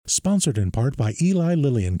Sponsored in part by Eli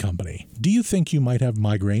Lilly and Company. Do you think you might have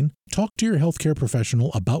migraine? Talk to your healthcare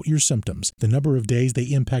professional about your symptoms, the number of days they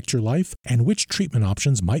impact your life, and which treatment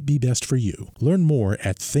options might be best for you. Learn more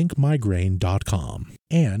at thinkmigraine.com.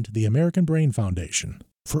 And the American Brain Foundation.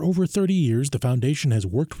 For over 30 years, the Foundation has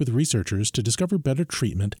worked with researchers to discover better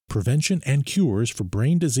treatment, prevention, and cures for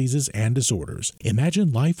brain diseases and disorders.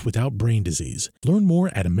 Imagine life without brain disease. Learn more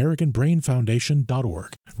at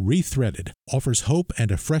AmericanBrainFoundation.org. Rethreaded offers hope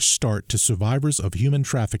and a fresh start to survivors of human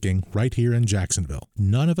trafficking right here in Jacksonville.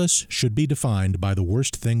 None of us should be defined by the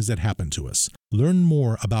worst things that happen to us. Learn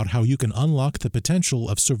more about how you can unlock the potential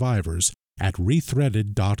of survivors at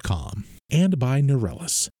rethreaded.com. And by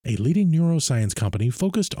Neurelis, a leading neuroscience company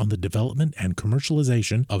focused on the development and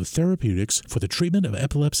commercialization of therapeutics for the treatment of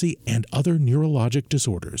epilepsy and other neurologic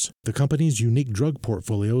disorders. The company's unique drug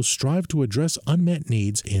portfolios strive to address unmet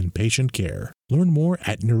needs in patient care. Learn more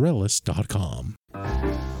at neurelis.com.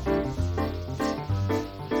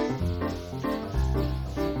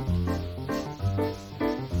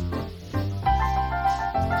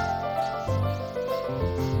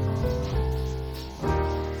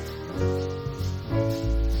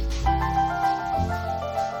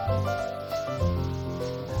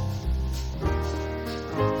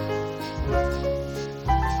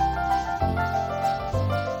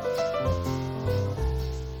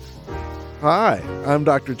 Hi, I'm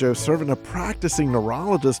Dr. Joe Servin, a practicing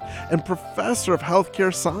neurologist and professor of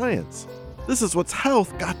healthcare science. This is What's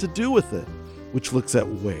Health Got to Do with It, which looks at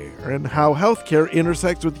where and how healthcare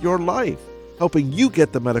intersects with your life, helping you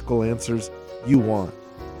get the medical answers you want.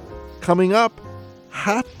 Coming up,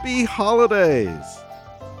 happy holidays!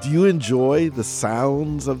 Do you enjoy the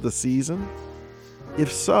sounds of the season?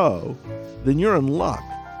 If so, then you're in luck,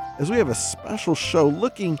 as we have a special show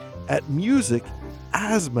looking at music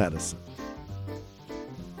as medicine.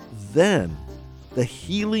 Then, the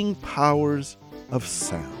healing powers of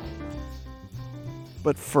sound.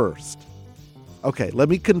 But first, let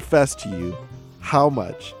me confess to you how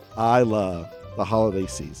much I love the holiday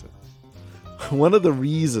season. One of the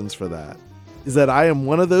reasons for that is that I am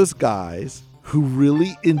one of those guys who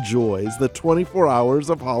really enjoys the 24 hours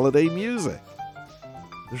of holiday music.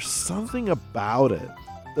 There's something about it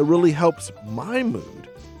that really helps my mood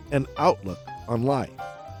and outlook on life.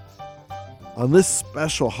 On this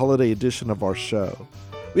special holiday edition of our show,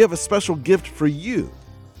 we have a special gift for you,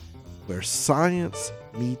 where science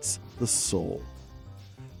meets the soul.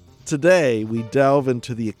 Today, we delve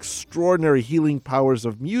into the extraordinary healing powers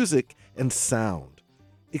of music and sound,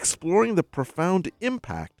 exploring the profound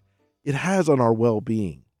impact it has on our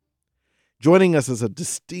well-being. Joining us as a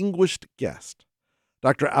distinguished guest,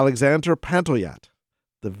 Dr. Alexander Pantoyat,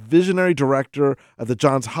 the visionary director of the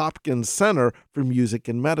Johns Hopkins Center for Music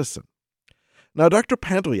and Medicine. Now, Dr.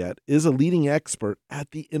 Pantoyat is a leading expert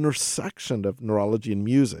at the intersection of neurology and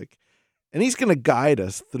music, and he's going to guide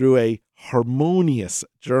us through a harmonious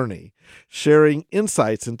journey, sharing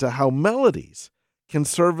insights into how melodies can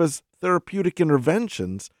serve as therapeutic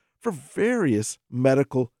interventions for various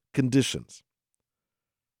medical conditions.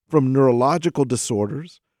 From neurological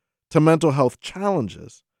disorders to mental health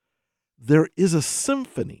challenges, there is a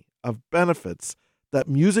symphony of benefits that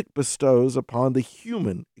music bestows upon the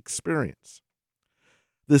human experience.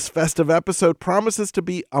 This festive episode promises to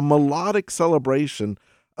be a melodic celebration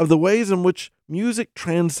of the ways in which music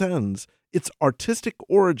transcends its artistic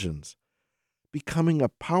origins, becoming a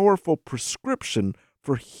powerful prescription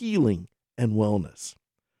for healing and wellness.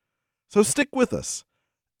 So stick with us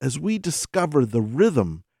as we discover the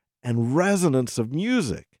rhythm and resonance of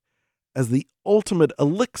music as the ultimate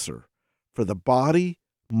elixir for the body,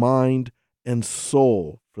 mind, and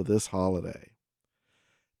soul for this holiday.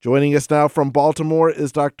 Joining us now from Baltimore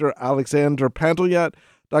is Dr. Alexander Pantoyat.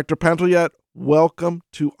 Dr. Pantoyat, welcome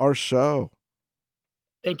to our show.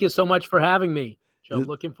 Thank you so much for having me, Joe.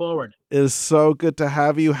 Looking forward. It is so good to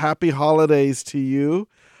have you. Happy holidays to you.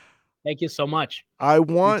 Thank you so much. I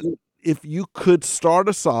want, if you could start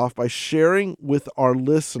us off by sharing with our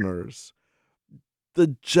listeners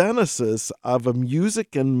the genesis of a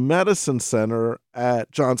music and medicine center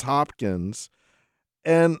at Johns Hopkins,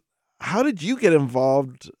 and how did you get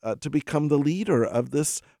involved to become the leader of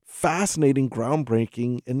this fascinating,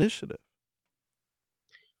 groundbreaking initiative?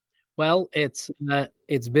 Well, it's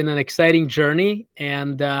been an exciting journey,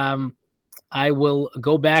 and I will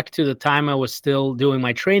go back to the time I was still doing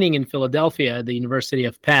my training in Philadelphia at the University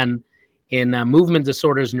of Penn in movement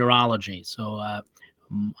disorders neurology. So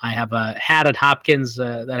I have a hat at Hopkins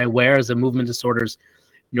that I wear as a movement disorders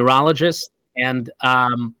neurologist, and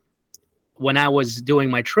when I was doing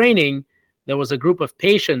my training, there was a group of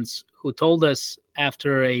patients who told us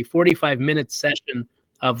after a 45-minute session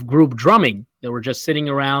of group drumming. They were just sitting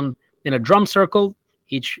around in a drum circle.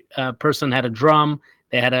 Each person had a drum.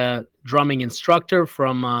 They had a drumming instructor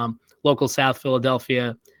from local South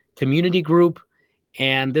Philadelphia community group.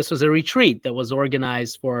 And this was a retreat that was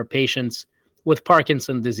organized for patients with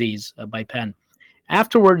Parkinson's disease by Penn.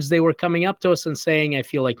 Afterwards, they were coming up to us and saying, I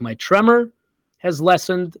feel like my tremor has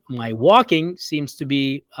lessened. My walking seems to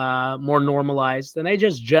be more normalized. And I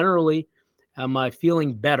just generally am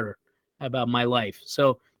feeling better about my life.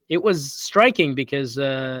 So it was striking because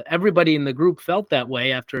everybody in the group felt that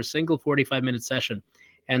way after a single 45-minute session.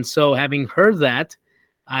 And so having heard that,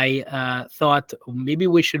 I thought maybe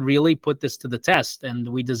we should really put this to the test. And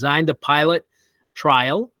we designed a pilot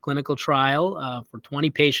trial, clinical trial for 20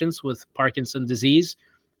 patients with Parkinson's disease.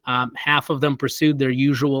 Half of them pursued their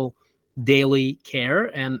usual daily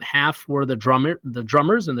care, and half were the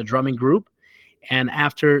drummers in the drumming group. And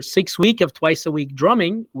after 6 weeks of twice-a-week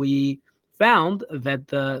drumming, we found that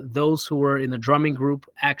those who were in the drumming group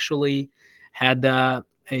actually had an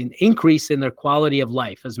increase in their quality of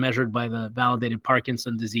life as measured by the validated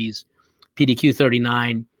Parkinson's disease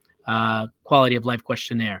PDQ-39 quality of life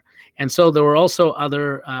questionnaire. And so there were also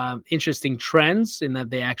other interesting trends in that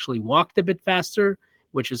they actually walked a bit faster,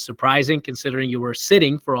 which is surprising considering you were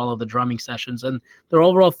sitting for all of the drumming sessions, and their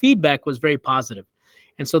overall feedback was very positive.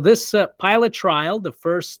 And so this pilot trial, the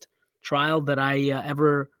first trial that I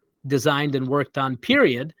ever designed and worked on,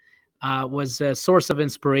 period, was a source of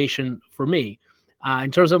inspiration for me.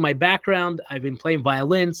 In terms of my background, I've been playing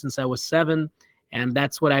violin since I was 7, and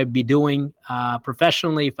that's what I'd be doing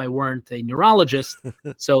professionally if I weren't a neurologist.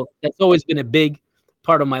 So that's always been a big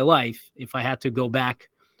part of my life if I had to go back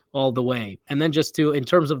all the way. And then just in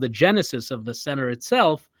terms of the genesis of the center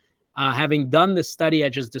itself, having done the study I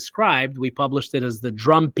just described, we published it as the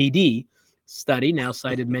Drum PD study, now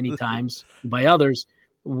cited many times by others.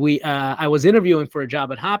 I was interviewing for a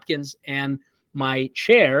job at Hopkins, and my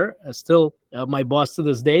chair, still my boss to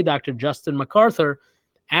this day, Dr. Justin MacArthur,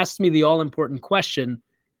 asked me the all-important question,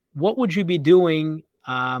 what would you be doing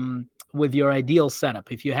with your ideal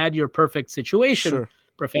setup? If you had your perfect situation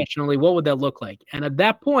professionally, what would that look like? And at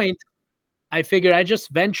that point, I figured I'd just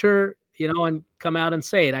venture, and come out and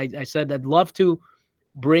say it. I said, I'd love to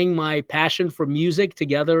bring my passion for music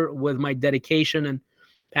together with my dedication and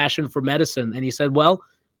passion for medicine. And he said, well,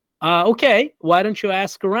 okay, why don't you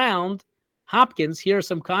ask around Hopkins? Here are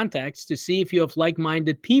some contacts to see if you have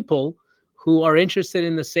like-minded people who are interested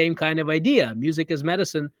in the same kind of idea, music as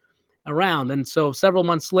medicine, around. And so several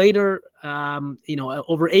months later,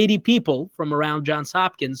 over 80 people from around Johns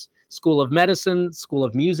Hopkins School of Medicine, School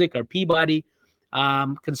of Music, our Peabody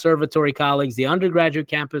conservatory colleagues, the undergraduate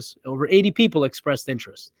campus, over 80 people expressed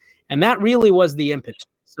interest. And that really was the impetus.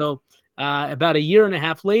 So about a year and a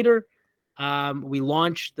half later, we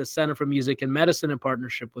launched the Center for Music and Medicine in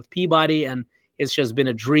partnership with Peabody, and it's just been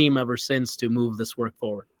a dream ever since to move this work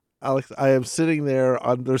forward. Alex, I am sitting there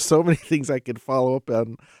there's so many things I could follow up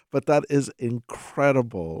on, but that is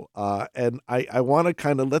incredible. And I want to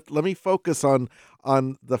kind of let me focus on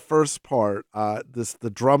the first part,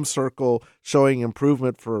 the drum circle showing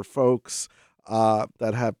improvement for folks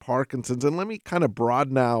that have Parkinson's. And let me kind of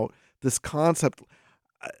broaden out this concept.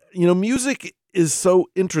 Music is so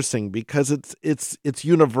interesting because it's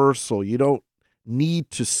universal. You don't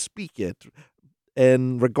need to speak it.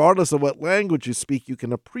 And regardless of what language you speak, you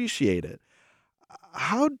can appreciate it.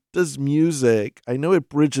 How does music, I know it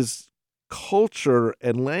bridges culture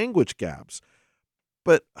and language gaps,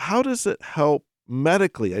 but how does it help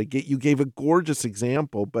medically? You gave a gorgeous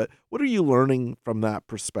example, but what are you learning from that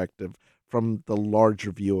perspective, from the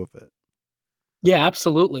larger view of it? Yeah,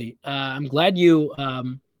 absolutely. I'm glad you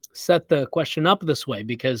set the question up this way,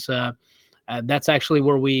 because that's actually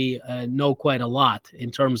where we know quite a lot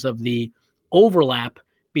in terms of the overlap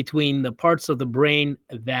between the parts of the brain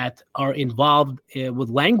that are involved with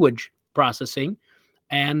language processing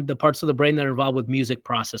and the parts of the brain that are involved with music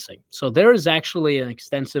processing. So there is actually an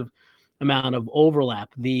extensive amount of overlap.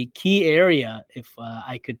 The key area, if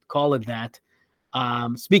I could call it that,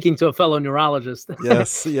 speaking to a fellow neurologist,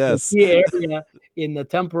 yes, the key area in the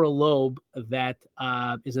temporal lobe that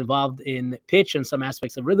is involved in pitch and some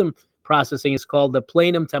aspects of rhythm processing is called the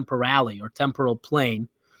planum temporale, or temporal plane.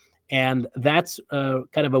 And that's kind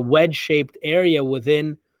of a wedge-shaped area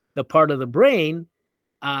within the part of the brain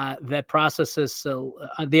that processes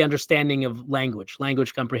the understanding of language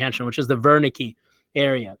comprehension, which is the Wernicke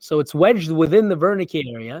area. So it's wedged within the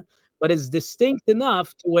Wernicke area, but it's distinct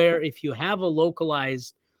enough to where if you have a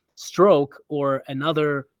localized stroke or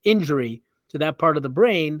another injury to that part of the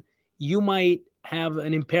brain, you might have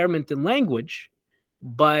an impairment in language,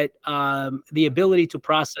 but the ability to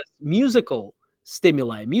process musical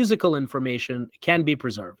stimuli, musical information can be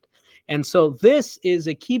preserved. And so this is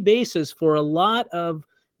a key basis for a lot of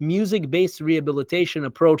music-based rehabilitation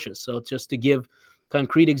approaches. So just to give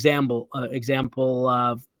concrete example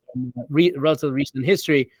of relatively recent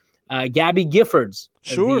history, Gabby Giffords,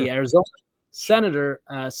 Sure. the Arizona senator,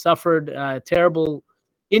 suffered a terrible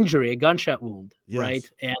injury, a gunshot wound, right?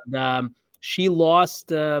 Yes. And she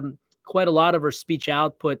lost quite a lot of her speech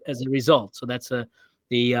output as a result. So that's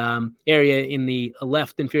the area in the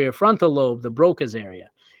left inferior frontal lobe, the Broca's area.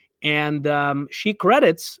 And she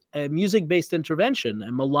credits music-based intervention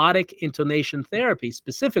and melodic intonation therapy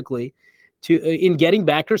specifically in getting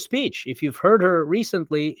back her speech. If you've heard her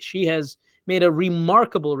recently, she has made a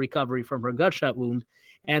remarkable recovery from her gunshot wound,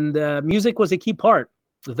 and music was the key part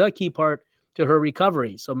to her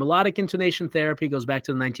recovery. So melodic intonation therapy goes back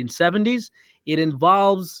to the 1970s. It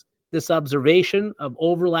involves this observation of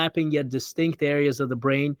overlapping yet distinct areas of the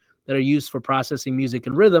brain that are used for processing music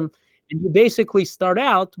and rhythm. And you basically start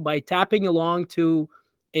out by tapping along to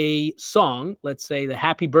a song, let's say the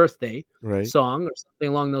Happy Birthday Right. song or something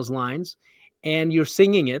along those lines, and you're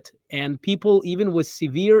singing it. And people, even with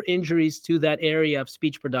severe injuries to that area of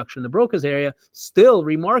speech production, the Broca's area, still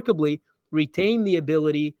remarkably retain the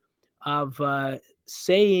ability of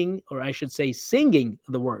saying, or I should say, singing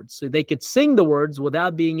the words. So they could sing the words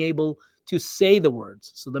without being able to say the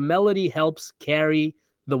words. So the melody helps carry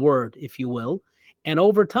the word, if you will. And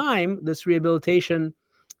over time, this rehabilitation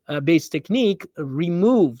based technique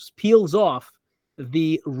peels off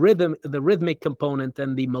the rhythmic component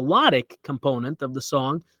and the melodic component of the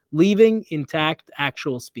song, leaving intact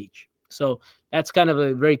actual speech. So that's kind of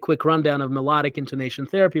a very quick rundown of melodic intonation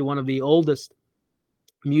therapy, one of the oldest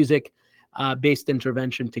music based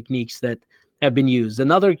intervention techniques that have been used.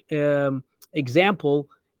 Another example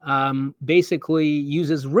basically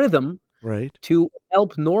uses rhythm Right. to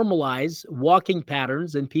help normalize walking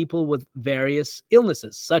patterns in people with various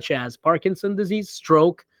illnesses, such as Parkinson's disease,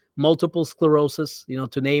 stroke, multiple sclerosis,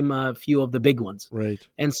 to name a few of the big ones. Right.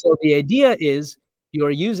 And so the idea is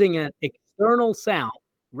you're using an external sound,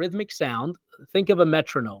 rhythmic sound. Think of a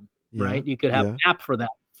metronome, Yeah. right? You could have Yeah. an app for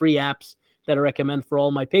that, free apps that I recommend for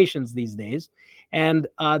all my patients these days. And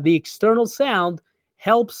the external sound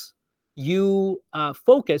helps you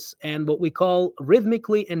focus and what we call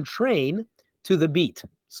rhythmically entrain to the beat.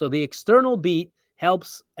 So the external beat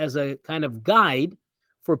helps as a kind of guide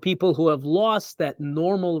for people who have lost that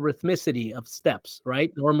normal rhythmicity of steps,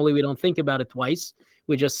 right? Normally we don't think about it twice.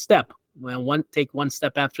 We just step. Well, take one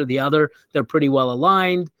step after the other. They're pretty well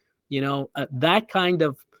aligned. That kind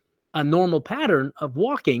of a normal pattern of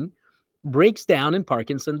walking breaks down in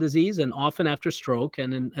Parkinson's disease and often after stroke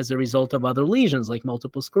and as a result of other lesions like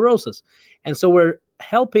multiple sclerosis. And so we're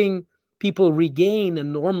helping people regain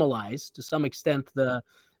and normalize to some extent the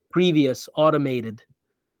previous automated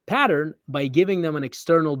pattern by giving them an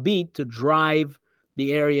external beat to drive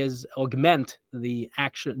the areas, augment the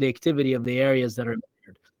activity of the areas that are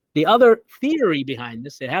impaired. The other theory behind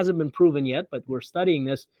this, it hasn't been proven yet, but we're studying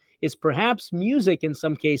this, is perhaps music in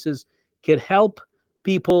some cases could help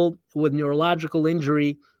people with neurological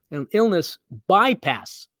injury and illness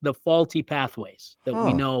bypass the faulty pathways that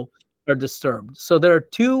we know are disturbed. So there are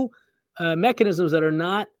two mechanisms that are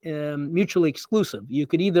not mutually exclusive. You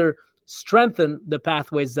could either strengthen the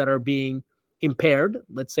pathways that are being impaired,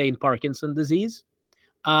 let's say in Parkinson's disease,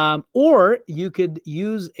 or you could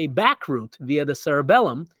use a back route via the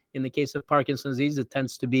cerebellum. In the case of Parkinson's disease, it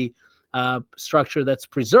tends to be a structure that's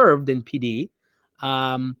preserved in PD,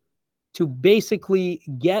 to basically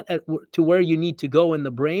get to where you need to go in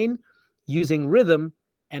the brain using rhythm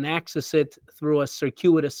and access it through a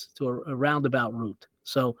circuitous to a roundabout route.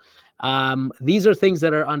 So these are things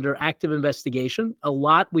that are under active investigation. A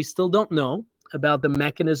lot we still don't know about the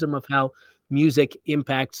mechanism of how music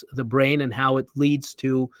impacts the brain and how it leads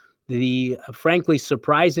to the frankly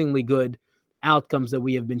surprisingly good outcomes that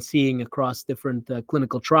we have been seeing across different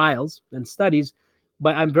clinical trials and studies.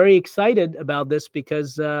 But I'm very excited about this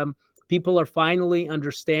because people are finally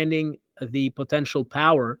understanding the potential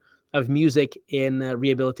power of music in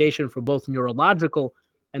rehabilitation for both neurological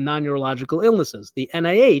and non-neurological illnesses. The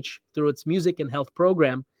NIH, through its Music and Health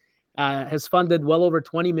program, has funded well over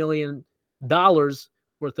 $20 million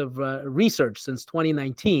worth of research since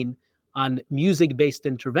 2019 on music-based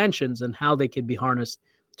interventions and how they can be harnessed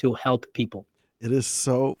to help people. It is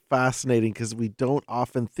so fascinating because we don't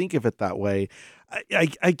often think of it that way.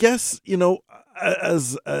 I guess,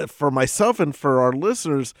 as for myself and for our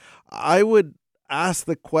listeners, I would ask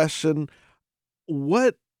the question,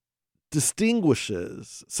 what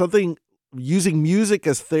distinguishes something using music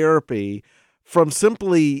as therapy from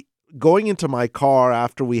simply, going into my car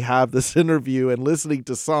after we have this interview and listening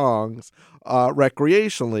to songs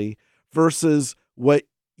recreationally versus what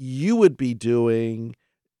you would be doing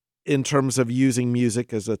in terms of using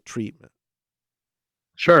music as a treatment?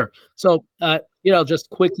 Sure. So, just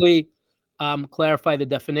quickly clarify the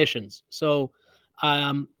definitions. So,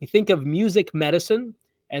 you think of music medicine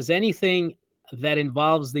as anything that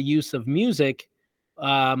involves the use of music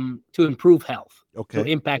to improve health, to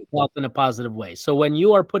Okay. impact health in a positive way. So, when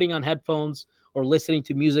you are putting on headphones or listening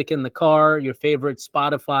to music in the car, your favorite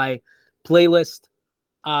Spotify playlist,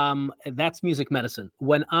 that's music medicine.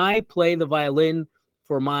 When I play the violin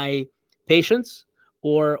for my patients,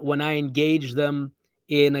 or when I engage them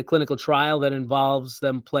in a clinical trial that involves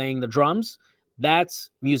them playing the drums, that's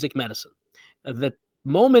music medicine. The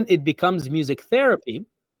moment it becomes music therapy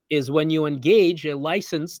is when you engage a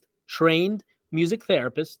licensed, trained music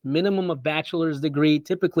therapist, minimum of bachelor's degree,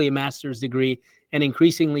 typically a master's degree, and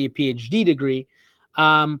increasingly a PhD degree,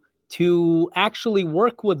 to actually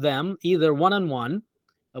work with them either one-on-one.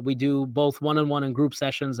 We do both one-on-one and group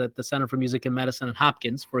sessions at the Center for Music and Medicine at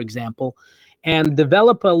Hopkins, for example, and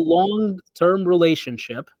develop a long-term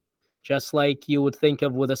relationship, just like you would think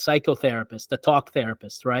of with a psychotherapist, a talk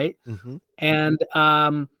therapist, right? Hmm. And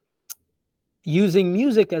using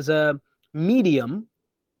music as a medium,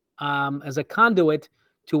 as a conduit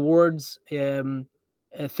towards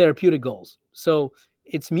therapeutic goals. So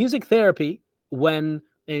it's music therapy when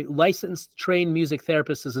a licensed trained music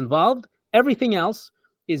therapist is involved. Everything else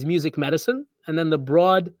is music medicine. And then the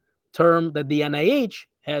broad term that the NIH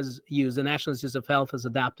has used, the National Institutes of Health has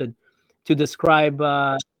adopted to describe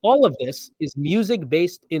all of this, is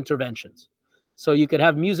music-based interventions. So you could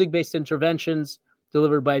have music-based interventions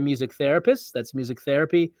delivered by a music therapist, that's music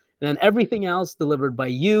therapy, and then everything else delivered by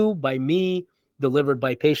you, by me, delivered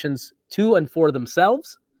by patients to and for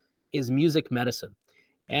themselves is music medicine.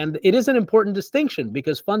 And it is an important distinction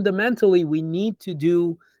because fundamentally we need to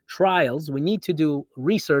do trials, we need to do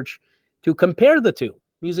research to compare the two,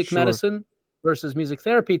 music Sure. medicine versus music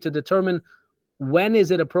therapy, to determine when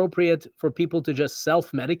is it appropriate for people to just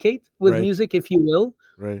self-medicate with Right. music, if you will,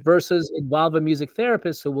 Right. versus involve a music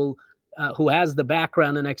therapist who has the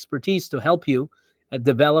background and expertise to help you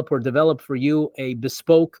develop for you a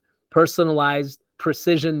bespoke, personalized,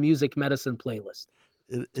 precision music medicine playlist,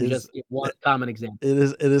 It to is. just give one common example. It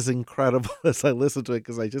is incredible as I listen to it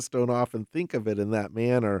because I just don't often think of it in that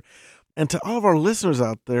manner. And to all of our listeners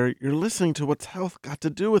out there, you're listening to What's Health Got to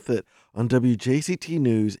Do with It on WJCT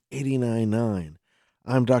News 89.9.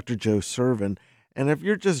 I'm Dr. Joe Servin, and if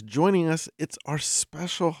you're just joining us, it's our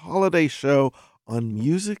special holiday show on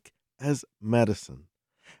music as medicine.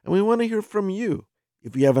 And we want to hear from you.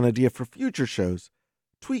 If you have an idea for future shows,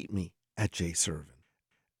 tweet me at jservin.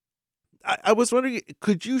 I was wondering,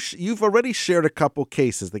 could you've already shared a couple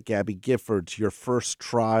cases that Gabby Gifford's your first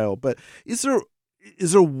trial, but is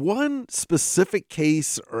there one specific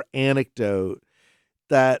case or anecdote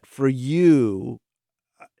that for you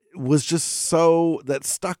was just so that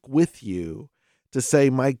stuck with you to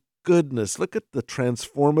say, my goodness, look at the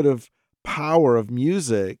transformative power of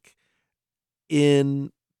music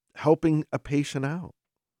in helping a patient out?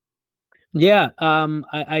 Yeah,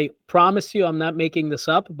 I promise you, I'm not making this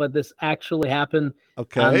up, but this actually happened on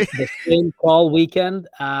Okay. the same fall weekend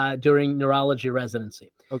during neurology residency.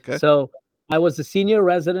 Okay. So I was a senior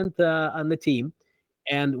resident on the team,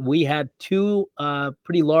 and we had two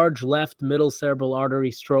pretty large left middle cerebral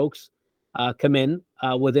artery strokes come in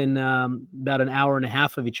within about an hour and a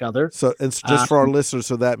half of each other. So it's Uh, just for our listeners.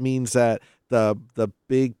 So that means that the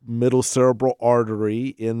big middle cerebral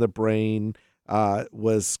artery in the brain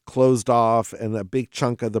was closed off, and a big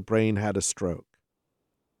chunk of the brain had a stroke.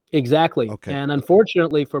 Exactly. Okay. And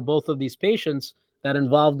unfortunately for both of these patients, that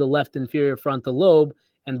involved the left inferior frontal lobe,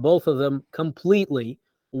 and both of them completely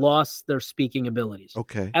lost their speaking abilities.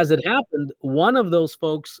 Okay. As it happened, one of those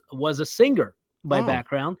folks was a singer by Oh.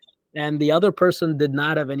 background, and the other person did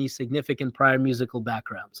not have any significant prior musical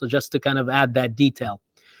background. So just to kind of add that detail.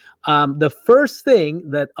 The first thing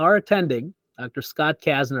that our attending, Dr. Scott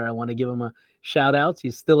Kasner, I want to give him a shout out.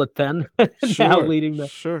 He's still at Penn, now Sure. leading the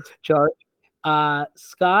Sure. charge.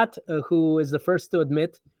 Scott, who is the first to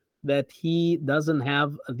admit that he doesn't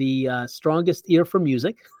have the strongest ear for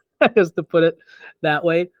music, just to put it that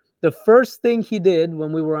way. The first thing he did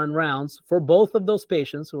when we were on rounds for both of those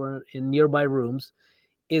patients who were in nearby rooms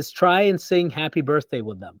is try and sing happy birthday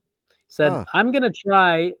with them. Said, Huh. I'm going to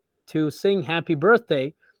try to sing happy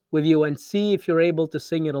birthday with you and see if you're able to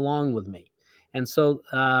sing it along with me. And so,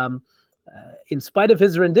 in spite of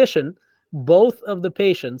his rendition, both of the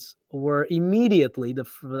patients were immediately,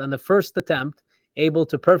 on the first attempt, able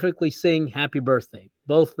to perfectly sing happy birthday,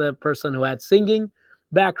 both the person who had singing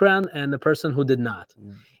background and the person who did not.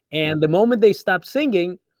 And the moment they stopped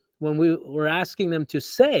singing, when we were asking them to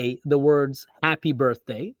say the words happy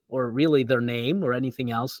birthday, or really their name or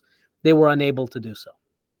anything else, they were unable to do so.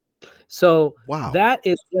 So Wow. that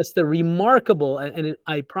is just a remarkable, and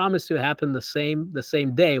I promise you it happened the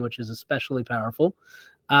same day, which is especially powerful.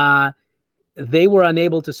 Uh, they were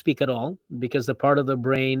unable to speak at all because the part of the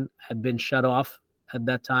brain had been shut off at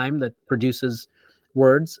that time that produces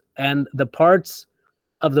words, and the parts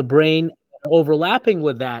of the brain overlapping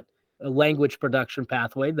with that language production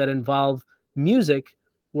pathway that involve music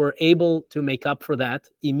were able to make up for that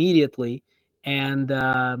immediately, and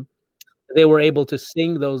they were able to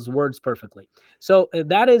sing those words perfectly. So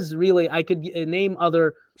that is really, I could name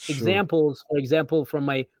other Sure. examples. For example, from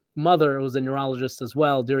my mother, who was a neurologist as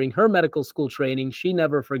well, during her medical school training, she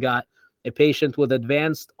never forgot a patient with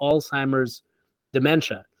advanced Alzheimer's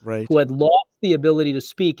dementia who Right. had lost the ability to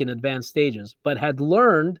speak in advanced stages, but had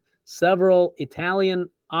learned several Italian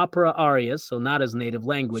opera arias, so not his native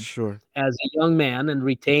language, Sure. as a young man and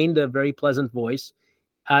retained a very pleasant voice.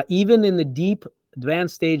 Even in the deep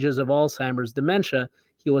advanced stages of Alzheimer's dementia,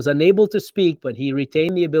 he was unable to speak, but he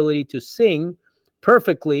retained the ability to sing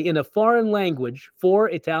perfectly in a foreign language 4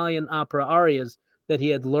 Italian opera arias that he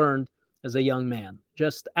had learned as a young man.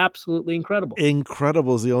 Just absolutely incredible.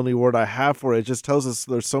 Incredible is the only word I have for it. It just tells us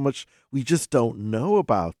there's so much we just don't know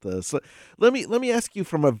about this. Let me ask you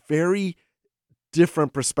from a very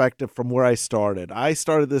different perspective from where I started. I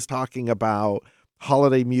started this talking about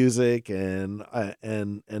holiday music and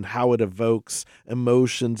how it evokes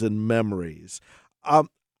emotions and memories. Um,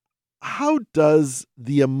 how does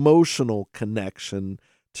the emotional connection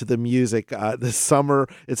to the music this summer?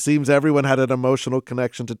 It seems everyone had an emotional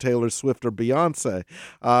connection to Taylor Swift or Beyonce,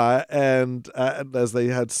 and as they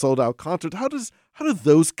had sold out concerts. How do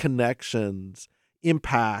those connections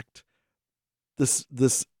impact this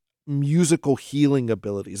musical healing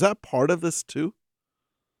ability? Is that part of this too?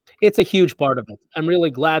 It's a huge part of it. I'm really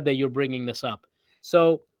glad that you're bringing this up.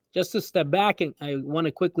 So, just to step back, and I want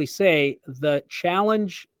to quickly say the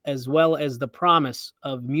challenge as well as the promise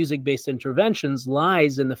of music based interventions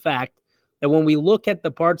lies in the fact that when we look at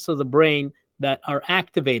the parts of the brain that are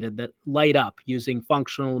activated, that light up using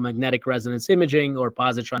functional magnetic resonance imaging or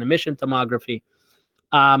positron emission tomography,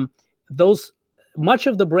 um, those much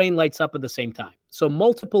of the brain lights up at the same time. So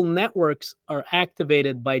multiple networks are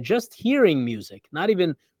activated by just hearing music, not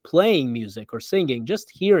even playing music or singing, just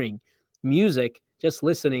hearing music, just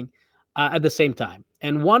listening at the same time.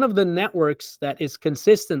 And one of the networks that is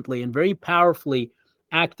consistently and very powerfully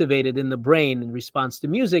activated in the brain in response to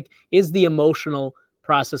music is the emotional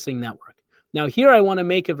processing network. Now, here I want to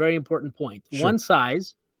make a very important point. Sure. One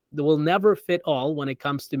size will never fit all when it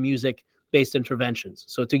comes to music based interventions.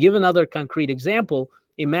 So, to give another concrete example,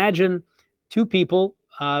 imagine two people,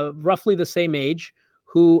 roughly the same age,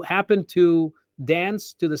 who happen to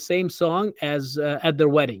dance to the same song as at their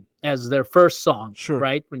wedding, as their first song, Sure.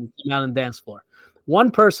 right? When you come out on the dance floor.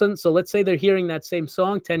 One person, so let's say they're hearing that same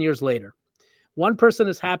song 10 years later. One person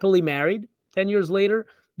is happily married 10 years later.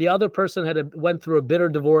 The other person went through a bitter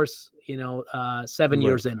divorce, 7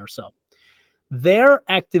 years Right. in or so. Their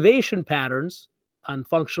activation patterns on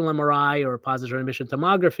functional MRI or positron emission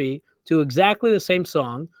tomography to exactly the same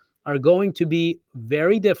song are going to be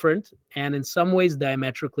very different and in some ways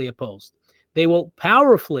diametrically opposed. They will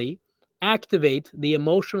powerfully activate the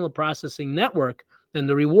emotional processing network and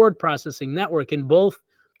the reward processing network in both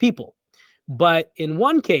people. But in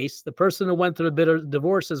one case, the person who went through a bitter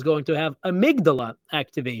divorce is going to have amygdala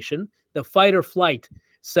activation, the fight or flight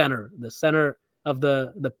center, the center of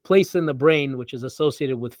the place in the brain which is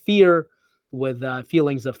associated with fear, with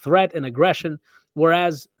feelings of threat and aggression.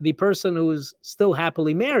 Whereas the person who's still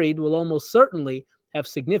happily married will almost certainly have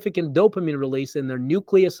significant dopamine release in their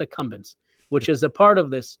nucleus accumbens, which is a part of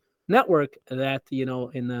this network that,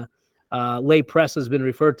 in the lay press has been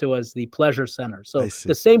referred to as the pleasure center. I So the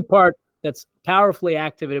see. same part that's powerfully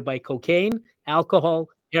activated by cocaine, alcohol,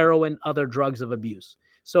 heroin, other drugs of abuse.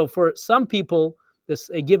 So for some people,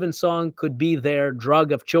 a given song could be their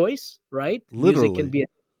drug of choice, right? Music can Literally.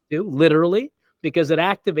 be literally, because it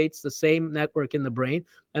activates the same network in the brain.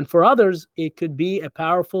 And for others, it could be a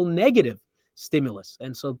powerful negative stimulus.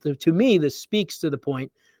 And so to me, this speaks to the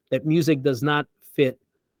point that music does not fit,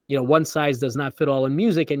 one size does not fit all in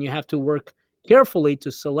music, and you have to work carefully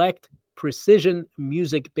to select precision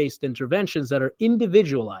music-based interventions that are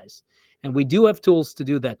individualized. And we do have tools to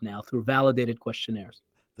do that now through validated questionnaires.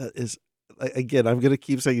 That is, again, I'm going to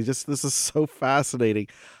keep saying, just this is so fascinating.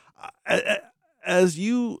 As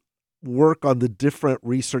you work on the different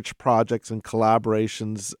research projects and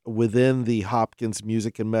collaborations within the Hopkins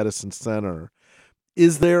Music and Medicine Center,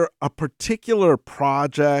 is there a particular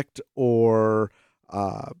project or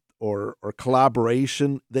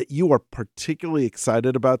collaboration that you are particularly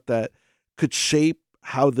excited about that could shape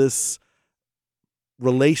how this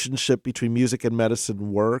relationship between music and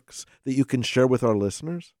medicine works that you can share with our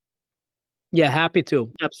listeners? Yeah, happy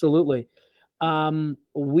to. Absolutely.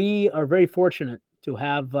 We are very fortunate to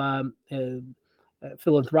have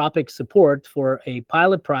philanthropic support for a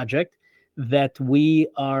pilot project that we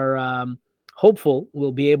are hopeful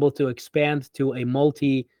will be able to expand to a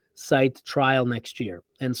multi-site trial next year.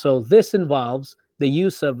 And so this involves the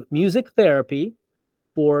use of music therapy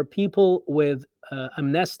for people with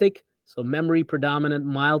amnestic, so memory predominant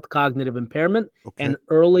mild cognitive impairment, Okay. and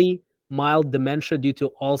early mild dementia due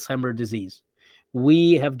to Alzheimer's disease.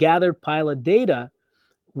 We have gathered pilot data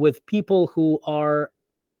with people who are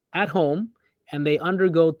at home and they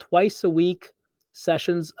undergo twice a week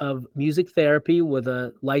sessions of music therapy with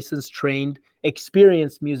a licensed, trained,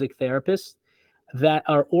 experienced music therapist that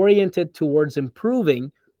are oriented towards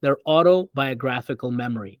improving their autobiographical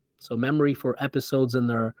memory. So, memory for episodes in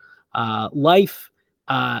their life,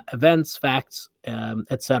 events, facts,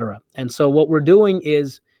 etc. And so, what we're doing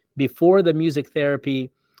is before the music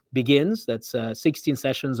therapy begins, that's 16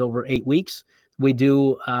 sessions over 8 weeks, we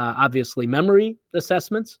do obviously memory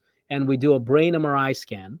assessments and we do a brain MRI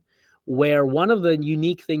scan. Where one of the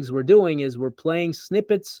unique things we're doing is we're playing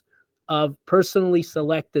snippets of personally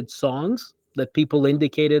selected songs that people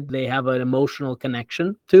indicated they have an emotional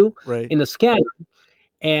connection to Right. in the scanner.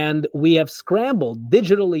 And we have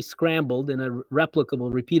digitally scrambled in a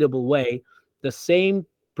replicable, repeatable way, the same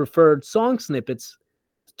preferred song snippets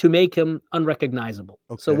to make them unrecognizable.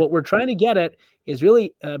 So Okay. what we're trying to get at is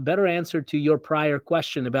really a better answer to your prior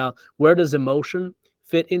question about where does emotion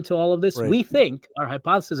fit into all of this. Right. We think our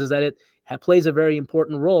hypothesis is that it plays a very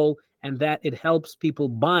important role and that it helps people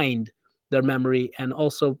bind their memory and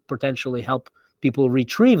also potentially help people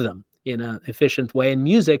retrieve them in an efficient way. And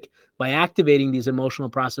music, by activating these emotional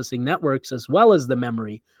processing networks as well as the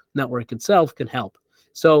memory network itself, can help.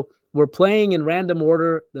 So we're playing in random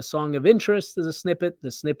order. The song of interest is a snippet,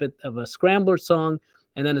 the snippet of a scrambler song,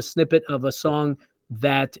 and then a snippet of a song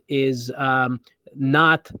that is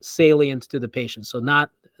not salient to the patient, so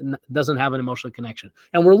doesn't have an emotional connection.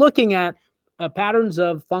 And we're looking at patterns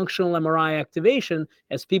of functional MRI activation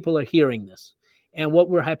as people are hearing this. And what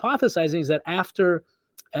we're hypothesizing is that after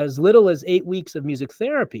as little as 8 weeks of music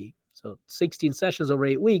therapy, so 16 sessions over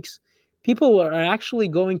 8 weeks, people are actually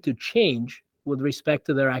going to change with respect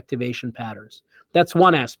to their activation patterns. That's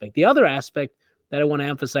one aspect. The other aspect that I want to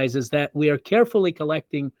emphasize is that we are carefully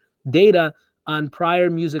collecting data on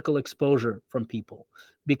prior musical exposure from people,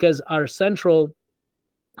 because our central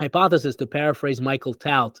hypothesis, to paraphrase Michael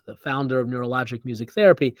Tout, the founder of neurologic music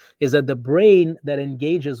therapy, is that the brain that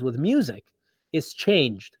engages with music is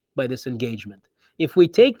changed by this engagement. If we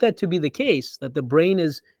take that to be the case, that the brain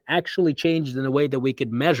is actually changed in a way that we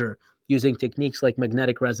could measure using techniques like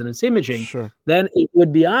magnetic resonance imaging, Sure. then it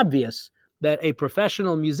would be obvious that a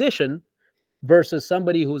professional musician versus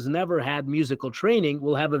somebody who's never had musical training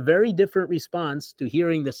will have a very different response to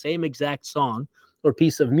hearing the same exact song or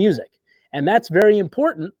piece of music. And that's very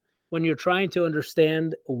important when you're trying to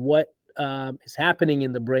understand what is happening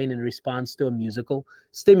in the brain in response to a musical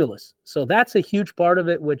stimulus. So that's a huge part of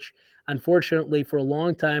it, which unfortunately for a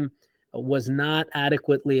long time was not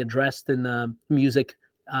adequately addressed in the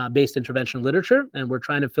music-based intervention literature, and we're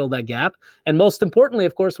trying to fill that gap. And most importantly,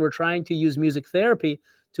 of course, we're trying to use music therapy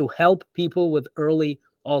to help people with early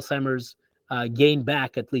Alzheimer's gain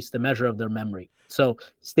back at least a measure of their memory. So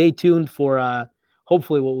stay tuned for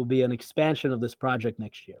hopefully what will be an expansion of this project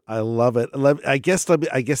next year. I love it. I guess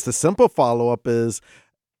the simple follow-up is,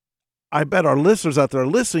 I bet our listeners out there are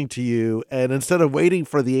listening to you, and instead of waiting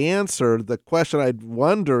for the answer, the question I'd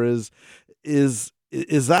wonder is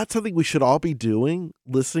that something we should all be doing,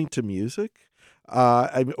 listening to music?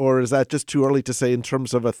 Or is that just too early to say in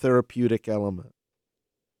terms of a therapeutic element?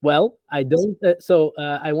 Well, I don't.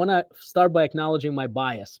 I want to start by acknowledging my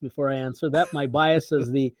bias before I answer that. My bias as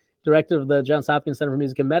the director of the Johns Hopkins Center for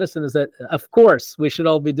Music and Medicine is that, of course, we should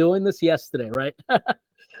all be doing this yesterday, right?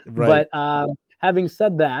 Right. But having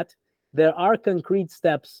said that, there are concrete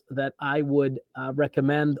steps that I would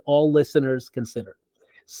recommend all listeners consider.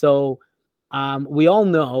 So we all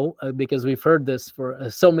know, because we've heard this for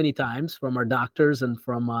so many times from our doctors and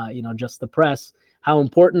from just the press, how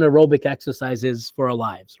important aerobic exercise is for our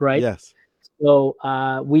lives, right? Yes. So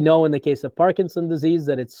we know in the case of Parkinson's disease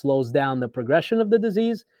that it slows down the progression of the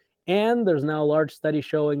disease, And there's now a large study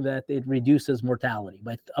showing that it reduces mortality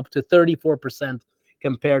by up to 34%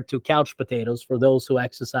 compared to couch potatoes for those who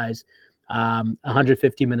exercise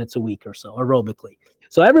 150 minutes a week or so aerobically.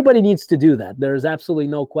 So everybody needs to do that. There's absolutely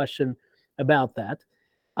no question about that.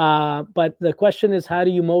 But the question is, how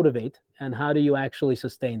do you motivate and how do you actually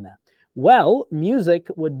sustain that? Well, music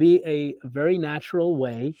would be a very natural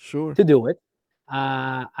way Sure. to do it.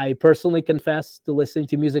 I personally confess to listening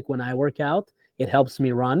to music when I work out. It helps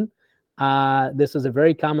me run. This is a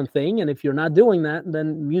very common thing. And if you're not doing that,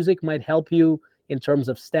 then music might help you in terms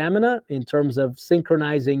of stamina, in terms of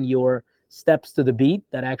synchronizing your steps to the beat.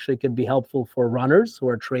 That actually could be helpful for runners who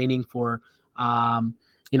are training for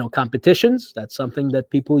competitions. That's something that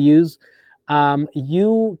people use.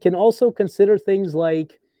 You can also consider things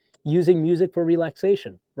like using music for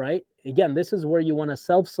relaxation, right? Again, this is where you want to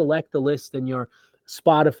self-select the list in your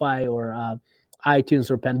Spotify or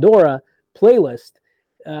iTunes or Pandora playlist,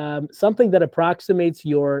 something that approximates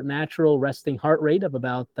your natural resting heart rate of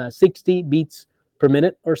about 60 beats per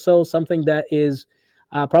minute or so, something that is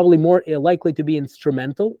probably more likely to be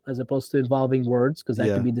instrumental as opposed to involving words, because that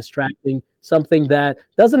Yeah. could be distracting. Something that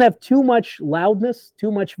doesn't have too much loudness,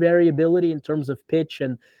 too much variability in terms of pitch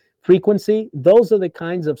and frequency. Those are the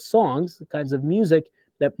kinds of songs, the kinds of music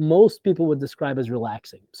that most people would describe as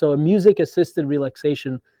relaxing. So a music-assisted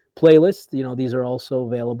relaxation playlist, these are also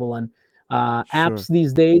available on Sure. apps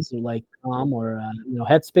these days, like Calm or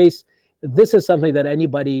Headspace. This is something that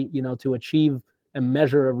anybody, to achieve a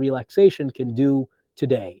measure of relaxation can do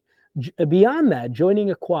today. Beyond that,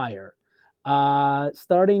 joining a choir,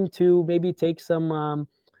 starting to maybe take some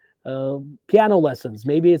piano lessons.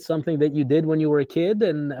 Maybe it's something that you did when you were a kid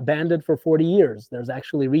and abandoned for 40 years. There's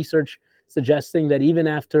actually research suggesting that even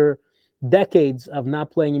after decades of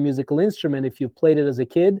not playing a musical instrument, if you played it as a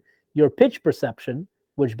kid, your pitch perception,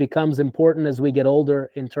 which becomes important as we get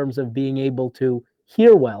older in terms of being able to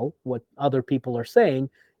hear well what other people are saying,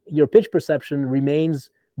 your pitch perception remains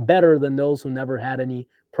better than those who never had any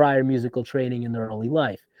prior musical training in their early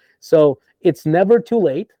life. So it's never too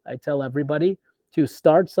late. I tell everybody to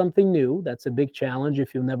start something new. That's a big challenge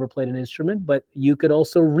if you've never played an instrument, but you could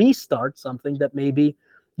also restart something that maybe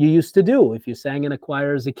you used to do. If you sang in a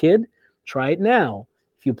choir as a kid, try it now.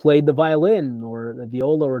 If you played the violin or the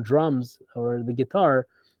viola or drums or the guitar,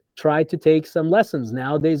 try to take some lessons.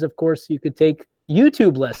 Nowadays, of course, you could take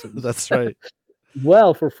YouTube lessons. That's right.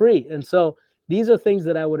 Well, for free. And so these are things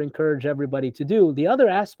that I would encourage everybody to do. The other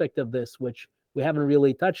aspect of this, which we haven't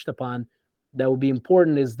really touched upon, that would be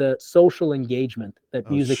important, is the social engagement that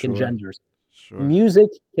Oh, music sure. engenders. Sure. Music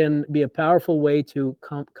can be a powerful way to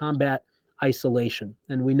combat isolation.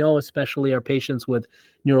 And we know, especially our patients with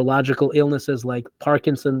neurological illnesses like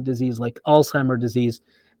Parkinson's disease, like Alzheimer's disease,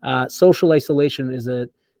 social isolation is a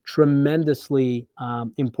tremendously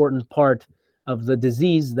important part of the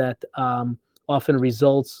disease that often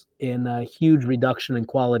results in a huge reduction in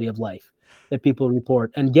quality of life that people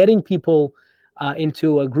report. And getting people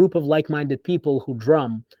into a group of like-minded people who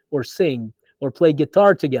drum or sing or play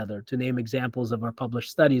guitar together, to name examples of our published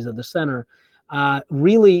studies of the center,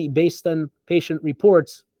 really based on patient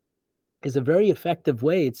reports, is a very effective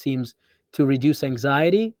way, it seems, to reduce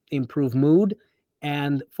anxiety, improve mood,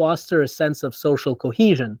 and foster a sense of social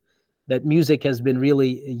cohesion that music has been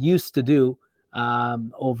really used to do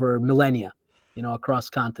over millennia, across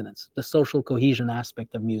continents, the social cohesion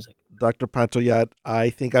aspect of music. Dr. Pantoyat, I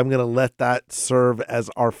think I'm going to let that serve as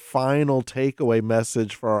our final takeaway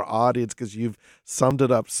message for our audience, because you've summed it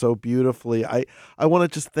up so beautifully. I want to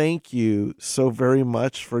just thank you so very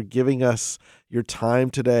much for giving us your time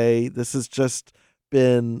today. This has just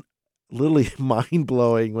been literally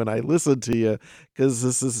mind-blowing when I listen to you, because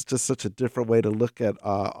this is just such a different way to look at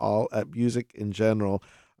at music in general.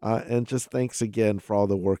 And just thanks again for all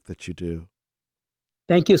the work that you do.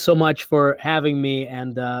 Thank you so much for having me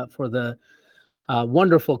and for the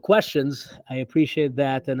wonderful questions. I appreciate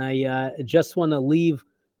that. And I just want to leave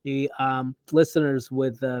the listeners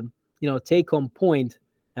with, take-home point,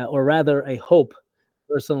 or rather a hope,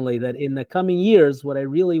 personally, that in the coming years, what I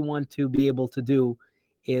really want to be able to do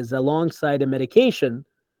is, alongside a medication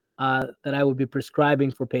that I would be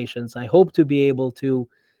prescribing for patients, I hope to be able to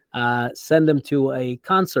send them to a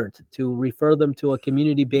concert, to refer them to a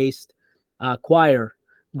community-based choir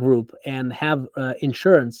group, and have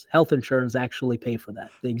health insurance actually pay for that.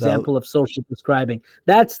 The example of social prescribing.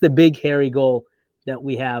 That's the big, hairy goal that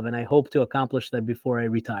we have, and I hope to accomplish that before I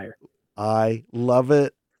retire. I love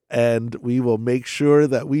it, and we will make sure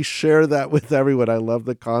that we share that with everyone. I love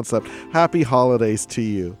the concept. Happy holidays to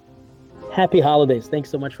you. Happy holidays. Thanks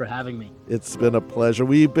so much for having me. It's been a pleasure.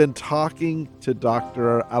 We've been talking to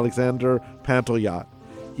Dr. Alexander Pantoyat.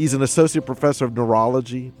 He's an associate professor of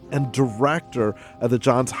neurology and director of the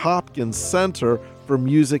Johns Hopkins Center for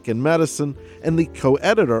Music and Medicine, and the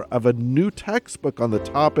co-editor of a new textbook on the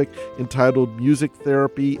topic entitled Music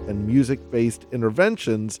Therapy and Music-Based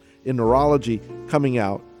Interventions in Neurology, coming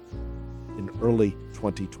out in early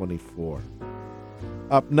 2024.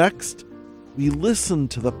 Up next, we listen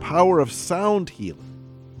to the power of sound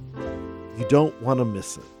healing. You don't want to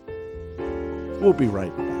miss it. We'll be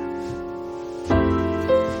right back.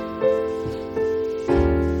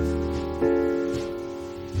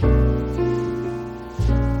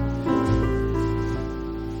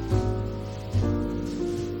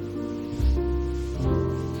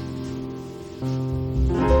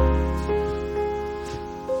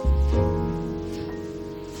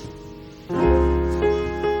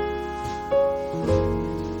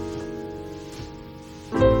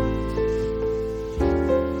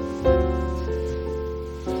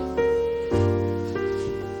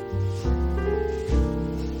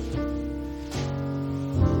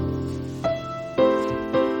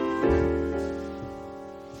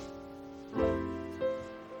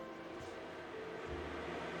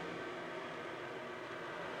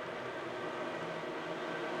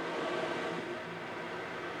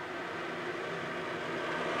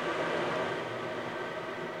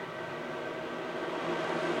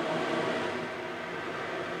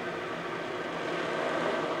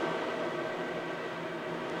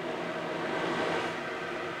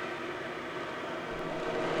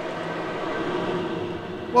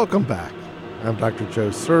 Welcome back. I'm Dr. Joe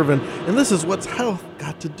Servin, and this is What's Health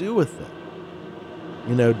Got to Do with It.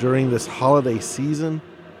 You know, during this holiday season,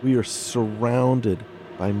 we are surrounded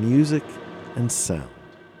by music and sound.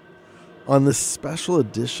 On this special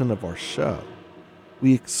edition of our show,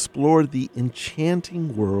 we explored the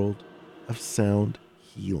enchanting world of sound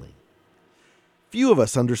healing. Few of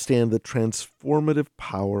us understand the transformative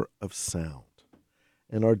power of sound,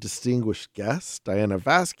 and our distinguished guest, Diana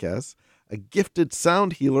Vasquez, a gifted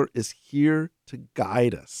sound healer, is here to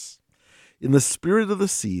guide us. In the spirit of the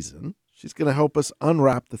season, she's going to help us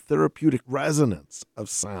unwrap the therapeutic resonance of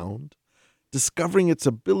sound, discovering its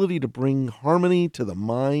ability to bring harmony to the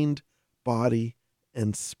mind, body,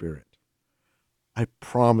 and spirit. I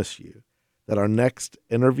promise you that our next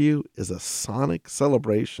interview is a sonic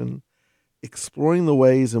celebration, exploring the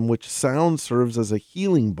ways in which sound serves as a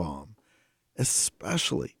healing balm,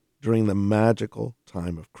 especially during the magical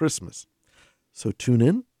time of Christmas. So tune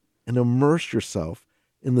in and immerse yourself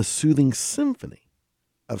in the soothing symphony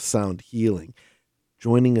of sound healing.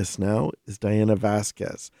 Joining us now is Diana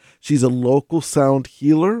Vasquez. She's a local sound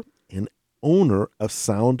healer and owner of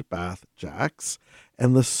Sound Bath Jacks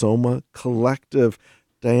and the Soma Collective.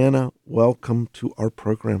 Diana, welcome to our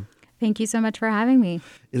program. Thank you so much for having me.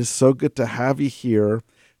 It is so good to have you here.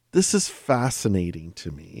 This is fascinating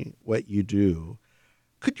to me, what you do.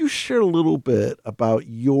 Could you share a little bit about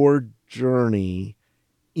your journey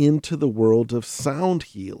into the world of sound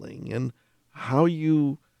healing and how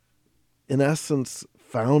you, in essence,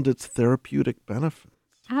 found its therapeutic benefits?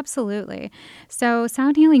 Absolutely. So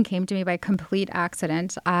sound healing came to me by complete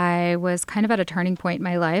accident. I was kind of at a turning point in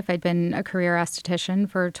my life. I'd been a career esthetician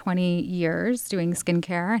for 20 years doing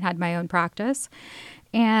skincare and had my own practice.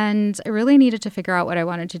 And I really needed to figure out what I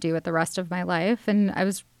wanted to do with the rest of my life. And I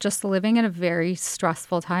was just living in a very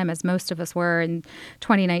stressful time, as most of us were in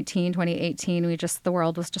 2019, 2018. The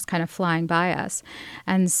world was just kind of flying by us.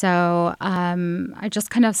 And so I just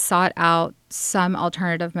kind of sought out some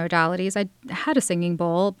alternative modalities. I had a singing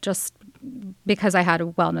bowl just because I had a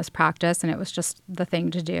wellness practice and it was just the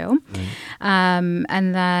thing to do. And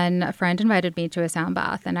then a friend invited me to a sound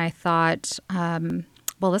bath, and I thought,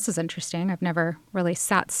 well, this is interesting. I've never really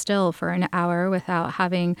sat still for an hour without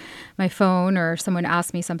having my phone or someone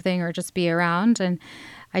ask me something or just be around. And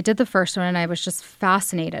I did the first one, and I was just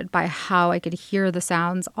fascinated by how I could hear the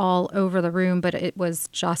sounds all over the room, but it was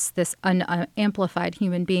just this unamplified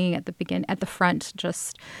human being at the front,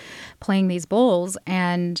 just playing these bowls.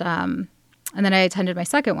 And then I attended my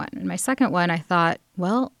second one. And my second one, I thought,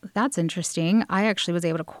 well, that's interesting. I actually was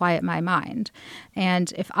able to quiet my mind.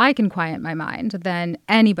 And if I can quiet my mind, then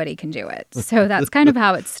anybody can do it. So that's kind of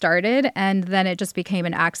how it started. And then it just became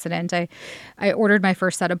an accident. I ordered my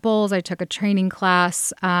first set of bowls. I took a training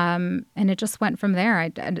class, and it just went from there.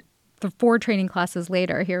 The 4 training classes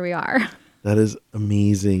later, here we are. That is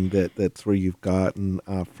amazing that's where you've gotten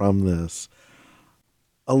from this.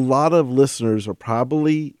 A lot of listeners are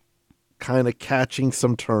probably kind of catching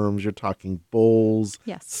some terms. You're talking bowls,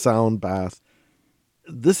 yes, sound baths.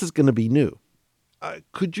 This is going to be new.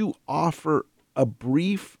 Could you offer a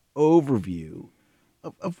brief overview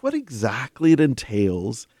of what exactly it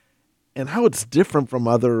entails and how it's different from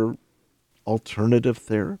other alternative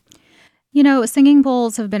therapy? Singing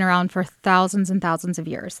bowls have been around for thousands and thousands of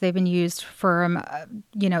years. They've been used from,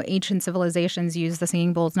 ancient civilizations used the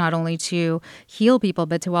singing bowls not only to heal people,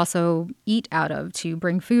 but to also eat out of, to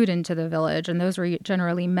bring food into the village. And those were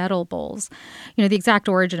generally metal bowls. The exact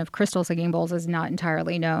origin of crystal singing bowls is not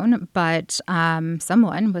entirely known, but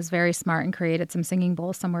someone was very smart and created some singing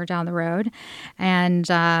bowls somewhere down the road and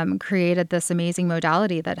created this amazing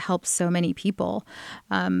modality that helps so many people.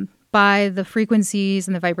 By the frequencies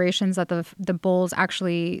and the vibrations that the bowls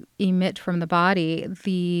actually emit from the body,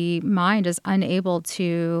 the mind is unable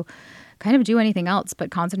to kind of do anything else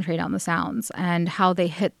but concentrate on the sounds and how they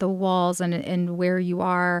hit the walls and where you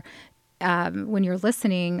are. When you're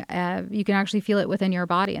listening, you can actually feel it within your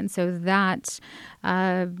body. And so that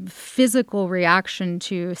physical reaction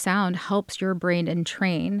to sound helps your brain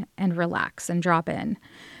entrain and relax and drop in.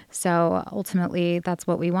 So ultimately, that's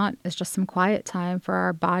what we want, is just some quiet time for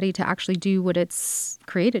our body to actually do what it's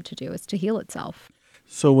created to do, is to heal itself.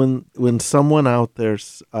 So when someone out there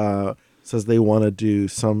says they want to do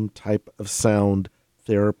some type of sound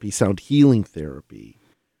therapy, sound healing therapy,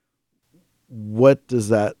 what does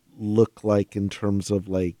that look like in terms of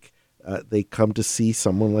they come to see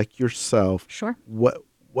someone like yourself? Sure.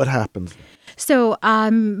 What happens? So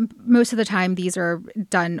most of the time, these are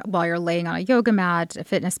done while you're laying on a yoga mat, a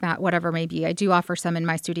fitness mat, whatever it may be. I do offer some in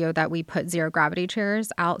my studio that we put zero gravity chairs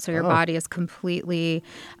out, so your body is completely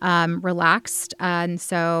relaxed. And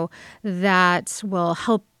so that will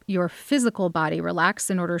help your physical body relax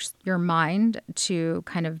in order your mind to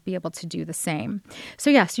kind of be able to do the same. So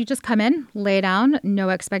yes, you just come in, lay down, no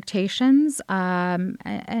expectations,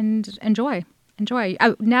 and enjoy.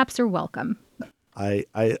 Naps are welcome.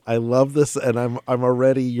 I love this, and I'm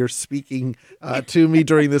already, you're speaking to me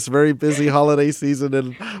during this very busy holiday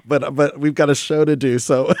season, but we've got a show to do,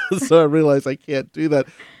 so I realize I can't do that.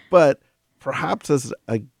 But perhaps as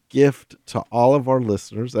a gift to all of our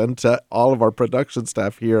listeners and to all of our production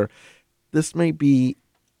staff here, this may be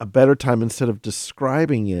a better time, instead of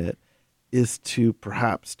describing it, is to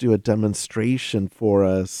perhaps do a demonstration for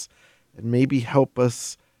us and maybe help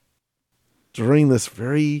us during this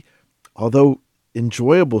very, although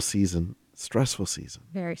enjoyable season, stressful season.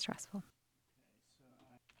 Very stressful.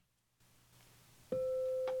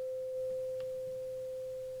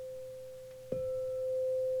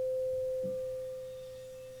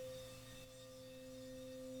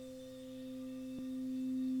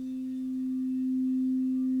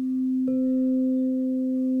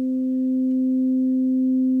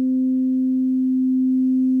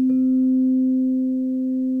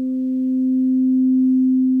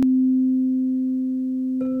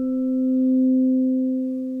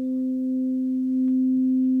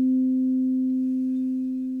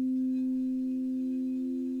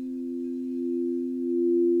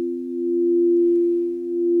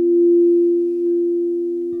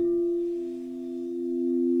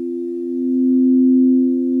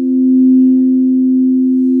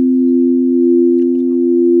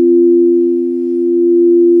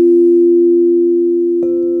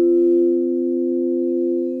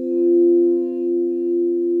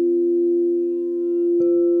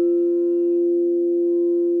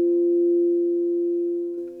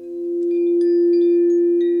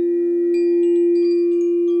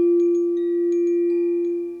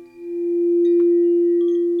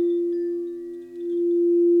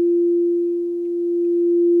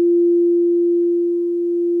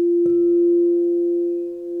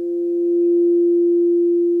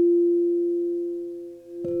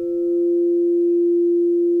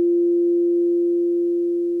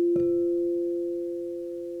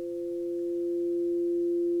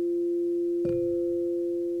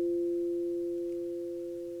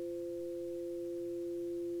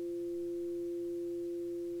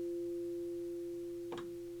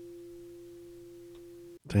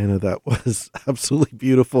 Dana, that was absolutely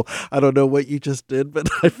beautiful. I don't know what you just did, but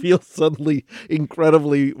I feel suddenly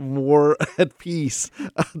incredibly more at peace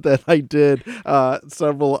than I did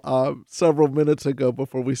several minutes ago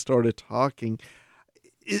before we started talking.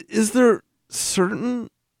 Is there certain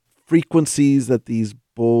frequencies that these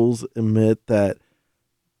bowls emit that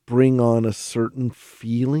bring on a certain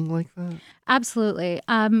feeling like that? Absolutely.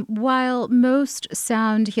 While most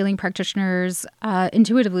sound healing practitioners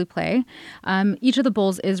intuitively play, each of the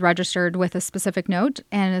bowls is registered with a specific note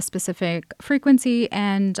and a specific frequency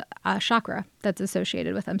and chakra. that's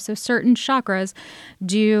associated with them. So certain chakras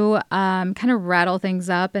do kind of rattle things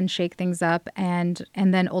up and shake things up and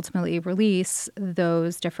then ultimately release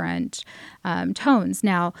those different tones.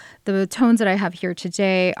 Now, the tones that I have here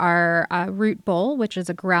today are root bowl, which is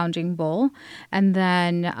a grounding bowl, and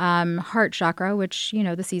then heart chakra, which,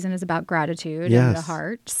 the season is about gratitude and the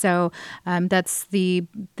heart. So that's the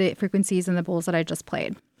frequencies and the bowls that I just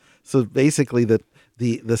played. So basically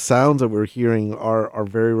the sounds that we're hearing are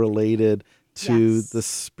very related to the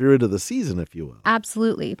spirit of the season, if you will.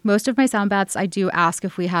 Absolutely. Most of my sound baths, I do ask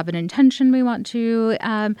if we have an intention we want to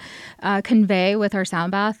convey with our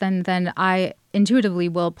sound bath, and then I intuitively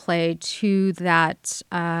will play to that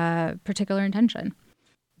particular intention.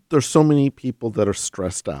 There's so many people that are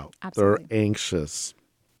stressed out. Absolutely. They're anxious.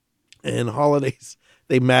 And holidays,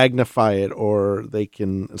 they magnify it, or they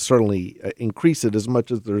can certainly increase it as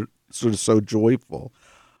much as they're sort of so joyful.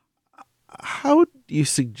 How do you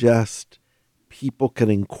suggest people can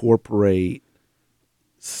incorporate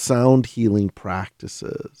sound healing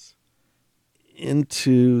practices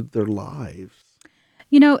into their lives?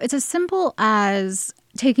 It's as simple as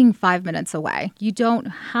taking 5 minutes away. You don't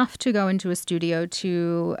have to go into a studio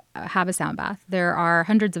to have a sound bath. There are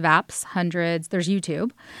hundreds of apps, there's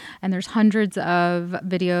YouTube, and there's hundreds of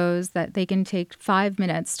videos that they can take 5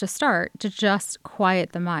 minutes to start to just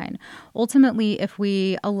quiet the mind. Ultimately, if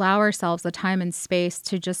we allow ourselves the time and space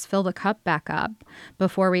to just fill the cup back up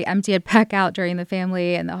before we empty it back out during the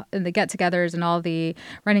family and the get-togethers and all the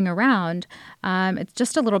running around, it's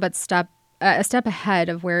just a little bit a step ahead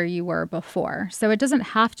of where you were before. So it doesn't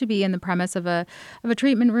have to be in the premise of a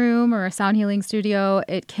treatment room or a sound healing studio.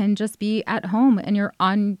 It can just be at home, and you're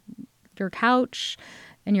on your couch,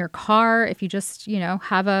 in your car. If you just,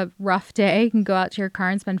 have a rough day, you can go out to your car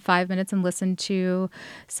and spend 5 minutes and listen to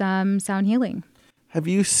some sound healing. Have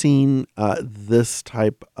you seen this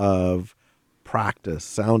type of practice,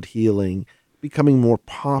 sound healing, becoming more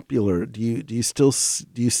popular? Do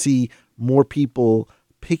you see more people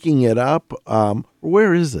picking it up?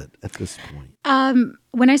 Where is it at this point?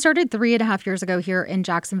 When I started 3.5 years ago here in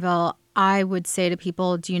Jacksonville, I would say to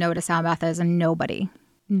people, do you know what a sound bath is? And nobody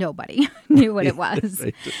knew what it was.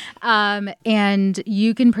 And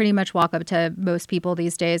you can pretty much walk up to most people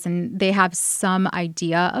these days and they have some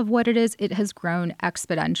idea of what it is. It has grown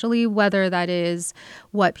exponentially, whether that is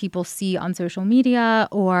what people see on social media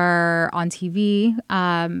or on TV.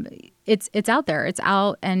 It's out there. It's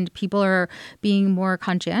out, and people are being more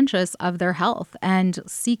conscientious of their health and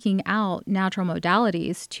seeking out natural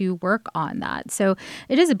modalities to work on that. So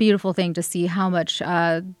it is a beautiful thing to see how much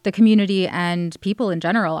the community and people in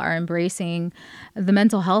general are embracing the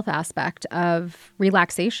mental health aspect of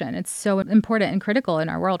relaxation. It's so important and critical in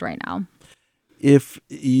our world right now. If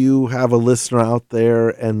you have a listener out there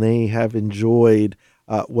and they have enjoyed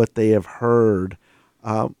what they have heard,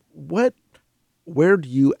 where do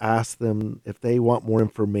you ask them if they want more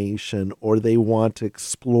information or they want to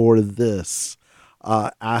explore this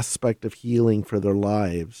aspect of healing for their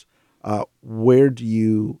lives? Where do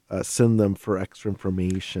you send them for extra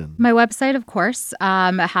information? My website, of course,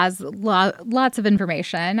 has lots of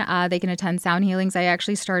information. They can attend sound healings. I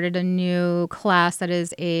actually started a new class that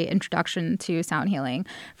is a introduction to sound healing.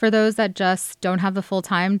 For those that just don't have the full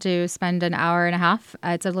time to spend an hour and a half,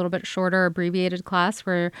 it's a little bit shorter, abbreviated class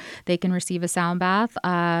where they can receive a sound bath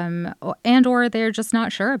or they're just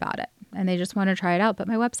not sure about it and they just want to try it out. But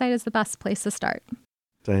my website is the best place to start.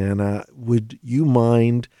 Diana, would you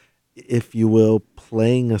mind, if you will,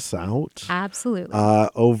 playing us out? Absolutely.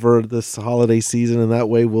 Over this holiday season, and that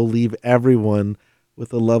way we'll leave everyone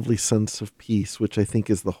with a lovely sense of peace, which I think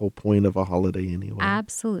is the whole point of a holiday anyway.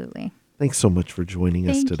 Absolutely. Thanks so much for joining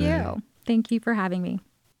us today. Thank you for having me.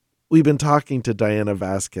 We've been talking to Diana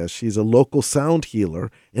Vasquez. She's a local sound healer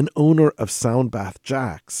and owner of Sound Bath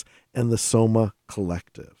Jacks and the Soma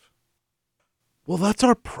Collective. Well, that's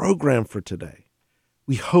our program for today.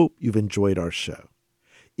 We hope you've enjoyed our show.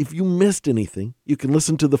 If you missed anything, you can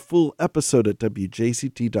listen to the full episode at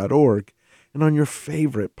wjct.org and on your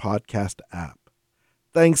favorite podcast app.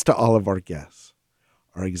 Thanks to all of our guests.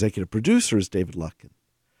 Our executive producer is David Luckin.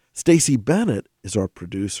 Stacy Bennett is our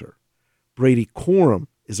producer. Brady Coram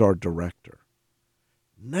is our director.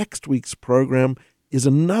 Next week's program is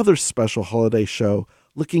another special holiday show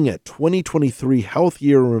looking at 2023 Health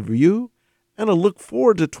Year Review and a look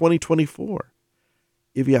forward to 2024.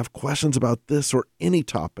 If you have questions about this or any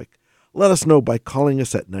topic, let us know by calling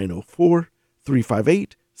us at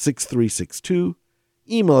 904-358-6362,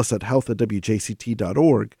 email us at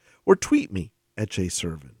health@wjct.org, or tweet me at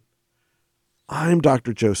jservin. I'm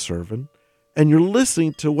Dr. Joe Servin, and you're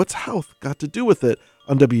listening to What's Health Got to Do with It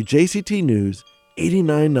on WJCT News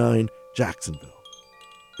 89.9 Jacksonville.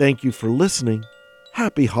 Thank you for listening.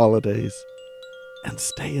 Happy holidays, and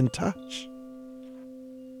stay in touch.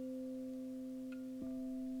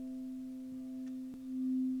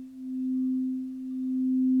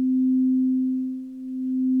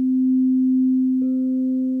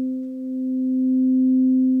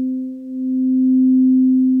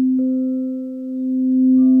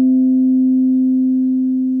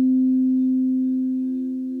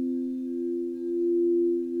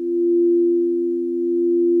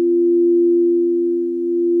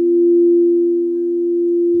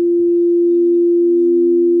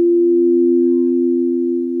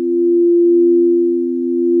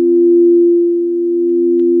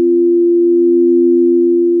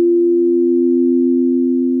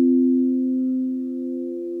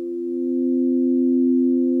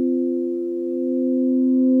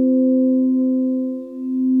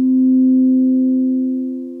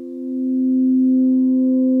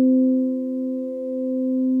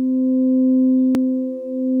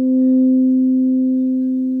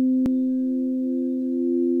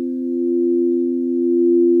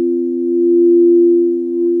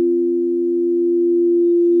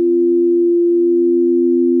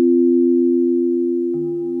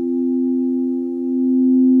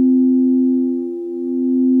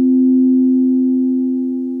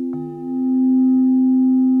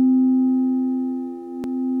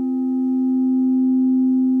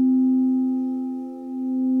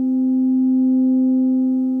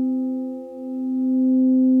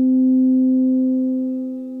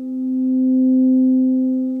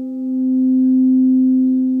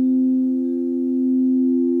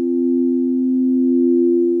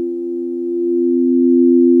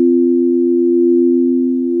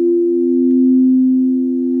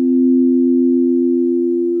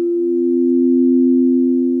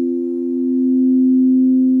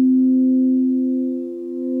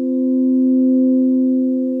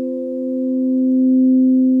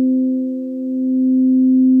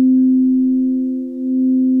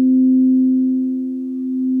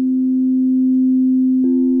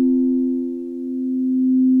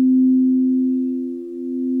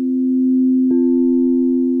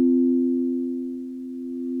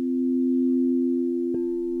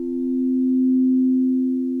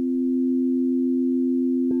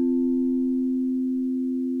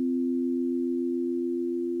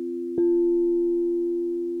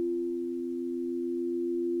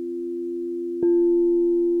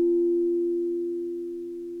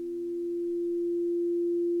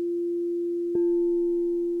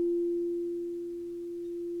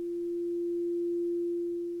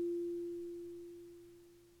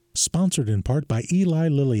 Sponsored in part by Eli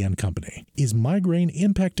Lilly and Company. Is migraine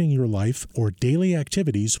impacting your life or daily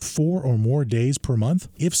activities 4 or more days per month?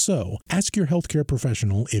 If so, ask your healthcare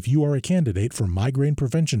professional if you are a candidate for migraine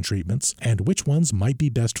prevention treatments and which ones might be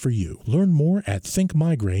best for you. Learn more at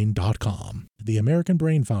thinkmigraine.com. The American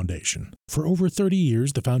Brain Foundation. For over 30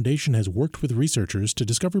 years, the foundation has worked with researchers to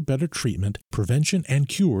discover better treatment, prevention, and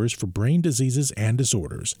cures for brain diseases and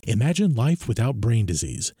disorders. Imagine life without brain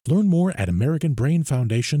disease. Learn more at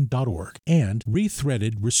AmericanBrainFoundation.org. And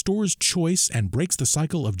Rethreaded restores choice and breaks the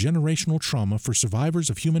cycle of generational trauma for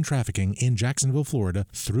survivors of human trafficking in Jacksonville, Florida,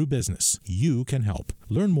 through business. You can help.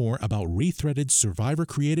 Learn more about Rethreaded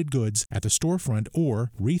survivor-created goods at the storefront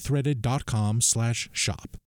or rethreaded.com/shop.